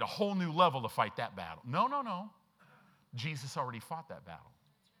need to be at a whole new level to fight that battle. No. Jesus already fought that battle.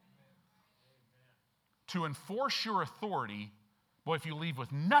 To enforce your authority, boy, if you leave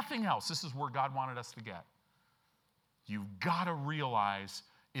with nothing else, this is where God wanted us to get. You've got to realize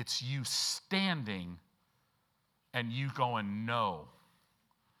it's you standing and you going, no,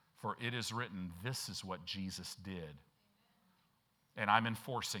 for it is written, this is what Jesus did. And I'm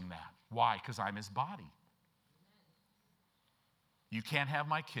enforcing that. Why? Because I'm his body. You can't have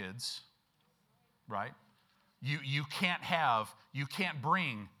my kids, right? You can't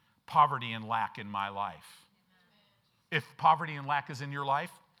bring poverty and lack in my life. If poverty and lack is in your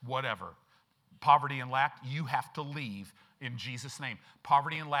life, whatever. Poverty and lack, you have to leave in Jesus' name.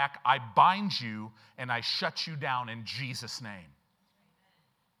 Poverty and lack, I bind you and I shut you down in Jesus' name.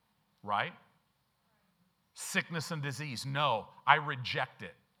 Right? Sickness and disease, no, I reject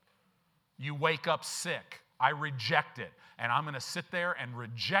it. You wake up sick, I reject it. And I'm going to sit there and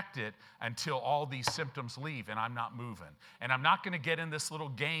reject it until all these symptoms leave and I'm not moving. And I'm not going to get in this little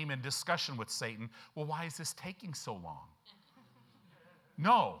game and discussion with Satan. Well, why is this taking so long?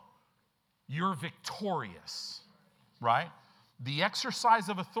 No, you're victorious, right? The exercise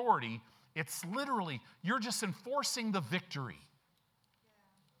of authority, it's literally, you're just enforcing the victory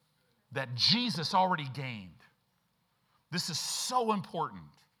that Jesus already gained. This is so important.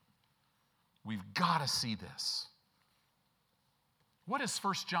 We've got to see this. What does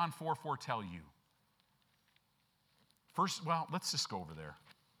 1 John 4:4 tell you? Let's just go over there.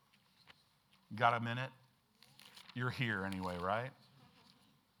 Got a minute? You're here anyway, right?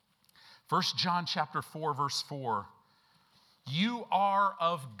 1 John chapter 4, verse 4. You are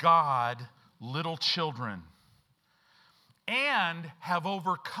of God, little children, and have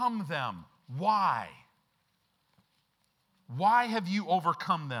overcome them. Why? Why have you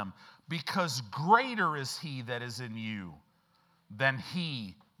overcome them? Because greater is he that is in you than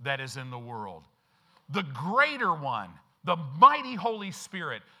he that is in the world. The greater one, the mighty Holy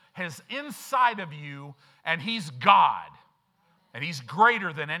Spirit, is inside of you, and he's God. And he's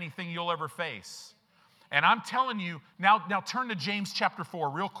greater than anything you'll ever face. And I'm telling you, now turn to James chapter 4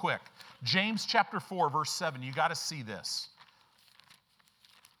 real quick. James chapter 4, verse 7. You got to see this.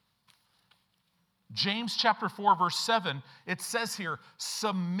 James chapter 4, verse 7, it says here,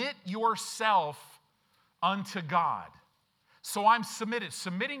 submit yourself unto God. So I'm submitted.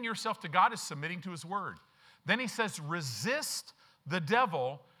 Submitting yourself to God is submitting to his word. Then he says, resist the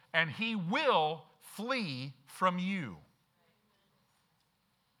devil, and he will flee from you.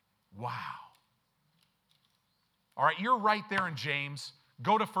 Wow. All right, you're right there in James.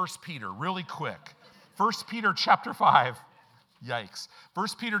 Go to 1 Peter really quick. 1 Peter chapter 5. Yikes. 1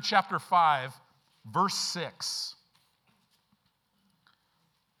 Peter chapter 5, verse 6.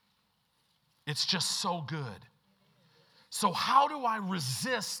 It's just so good. So how do I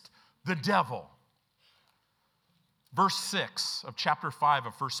resist the devil? Verse 6 of chapter 5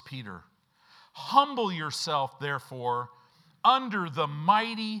 of 1 Peter. Humble yourself, therefore, under the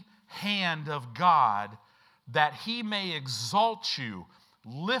mighty hand of God, that he may exalt you,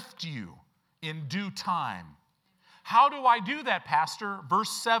 lift you in due time. How do I do that, Pastor? Verse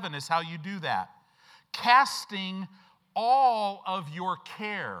 7 is how you do that. Casting all of your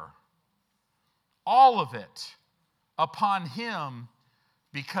care, all of it, upon him,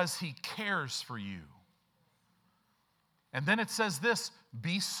 because he cares for you. And then it says this,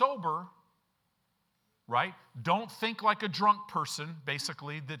 be sober, right? Don't think like a drunk person,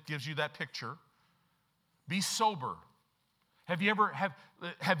 basically, that gives you that picture. Be sober. Have you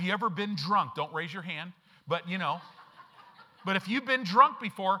ever been drunk? Don't raise your hand, but But if you've been drunk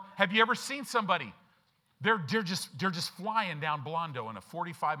before, have you ever seen somebody? They're just flying down Blondo in a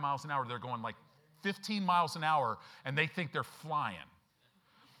 45 miles an hour. They're going like 15 miles an hour, and they think they're flying.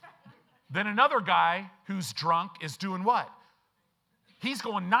 Then another guy who's drunk is doing what? He's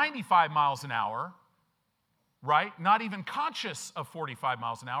going 95 miles an hour, right? Not even conscious of 45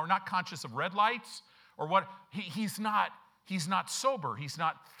 miles an hour, not conscious of red lights or what. He's not sober. He's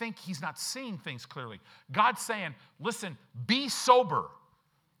not seeing things clearly. God's saying, listen, be sober.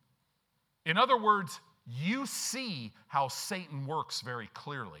 In other words, you see how Satan works very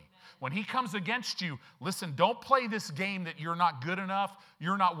clearly. When he comes against you, listen, don't play this game that you're not good enough,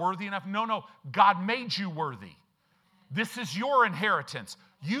 you're not worthy enough. No, God made you worthy. This is your inheritance.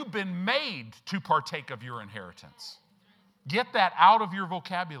 You've been made to partake of your inheritance. Get that out of your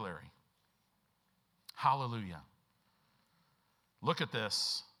vocabulary. Hallelujah. Look at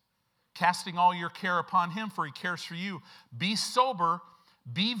this. Casting all your care upon him, for he cares for you. Be sober,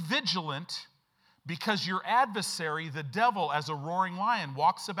 be vigilant, because your adversary, the devil, as a roaring lion,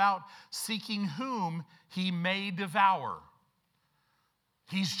 walks about seeking whom he may devour.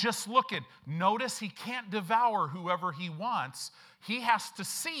 He's just looking. Notice he can't devour whoever he wants. He has to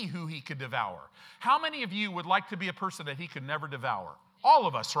see who he could devour. How many of you would like to be a person that he could never devour? All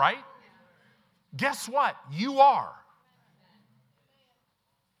of us, right? Guess what? You are.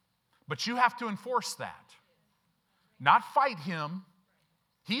 But you have to enforce that. Not fight him.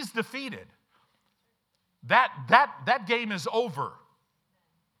 He's defeated. That game is over.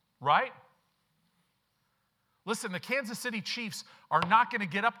 Right? Listen, the Kansas City Chiefs are not going to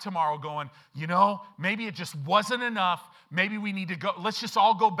get up tomorrow going, maybe it just wasn't enough. Maybe we need to go. Let's just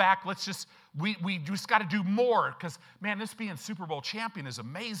all go back. We just got to do more. Because, man, this being Super Bowl champion is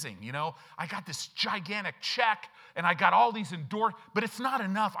amazing. I got this gigantic check and I got all these but it's not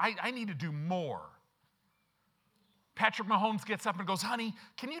enough. I need to do more. Patrick Mahomes gets up and goes, honey,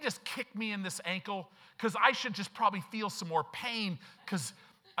 can you just kick me in this ankle? Because I should just probably feel some more pain.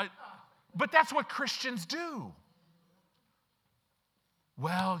 But that's what Christians do.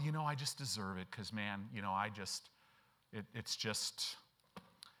 Well, I just deserve it because, man,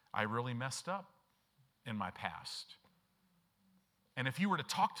 I really messed up in my past. And if you were to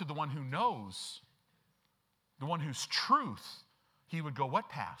talk to the one who knows, the one who's truth, he would go, what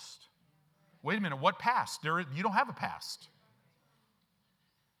past? Wait a minute, what past? You don't have a past.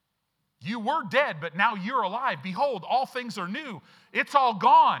 You were dead, but now you're alive. Behold, all things are new. It's all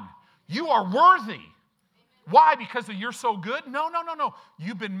gone. You are worthy. Why? Because you're so good? No.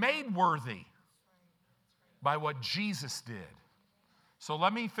 You've been made worthy by what Jesus did. So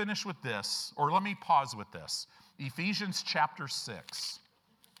let me finish with this, or let me pause with this. Ephesians chapter 6.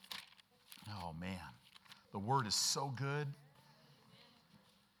 Oh, man. The word is so good.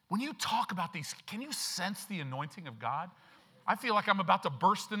 When you talk about these, can you sense the anointing of God? I feel like I'm about to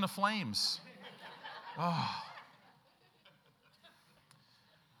burst into flames. Oh.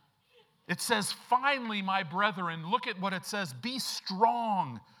 It says, finally, my brethren, look at what it says, be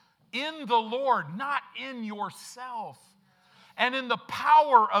strong in the Lord, not in yourself, and in the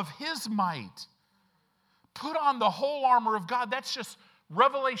power of his might. Put on the whole armor of God. That's just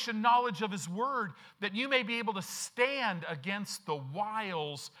revelation knowledge of his word, that you may be able to stand against the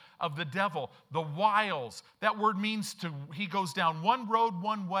wiles of the devil. The wiles, that word means he goes down one road,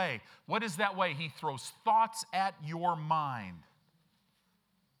 one way. What is that way? He throws thoughts at your mind.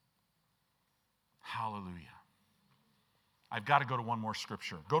 Hallelujah. I've got to go to one more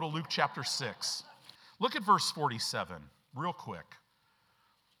scripture. Go to Luke chapter 6. Look at verse 47 real quick.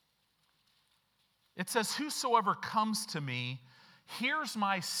 It says, whosoever comes to me, hears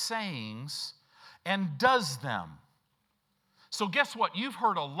my sayings, and does them. So guess what? You've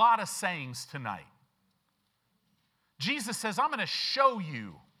heard a lot of sayings tonight. Jesus says, I'm going to show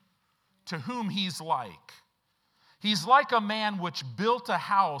you to whom he's like. He's like a man which built a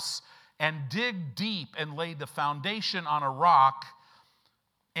house and dig deep and laid the foundation on a rock.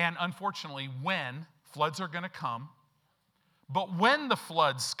 And unfortunately, when floods are going to come, but when the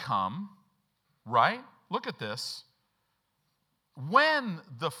floods come, right? Look at this. When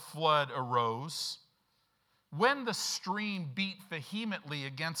the flood arose, when the stream beat vehemently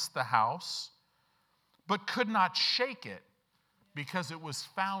against the house, but could not shake it because it was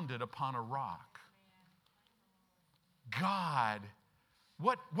founded upon a rock. God,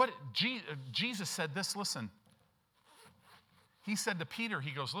 Jesus said this, listen. He said to Peter,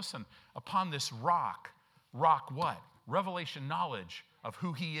 he goes, listen, upon this rock what? Revelation knowledge of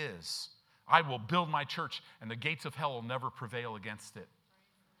who he is. I will build my church, and the gates of hell will never prevail against it.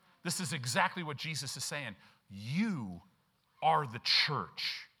 This is exactly what Jesus is saying. You are the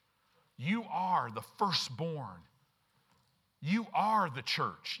church. You are the firstborn. You are the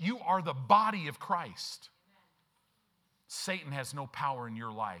church. You are the body of Christ. Satan has no power in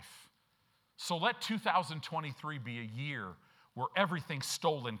your life. So let 2023 be a year where everything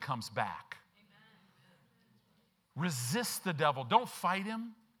stolen comes back. Resist the devil. Don't fight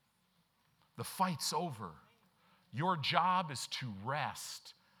him. The fight's over. Your job is to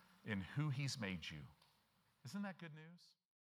rest in who he's made you. Isn't that good news?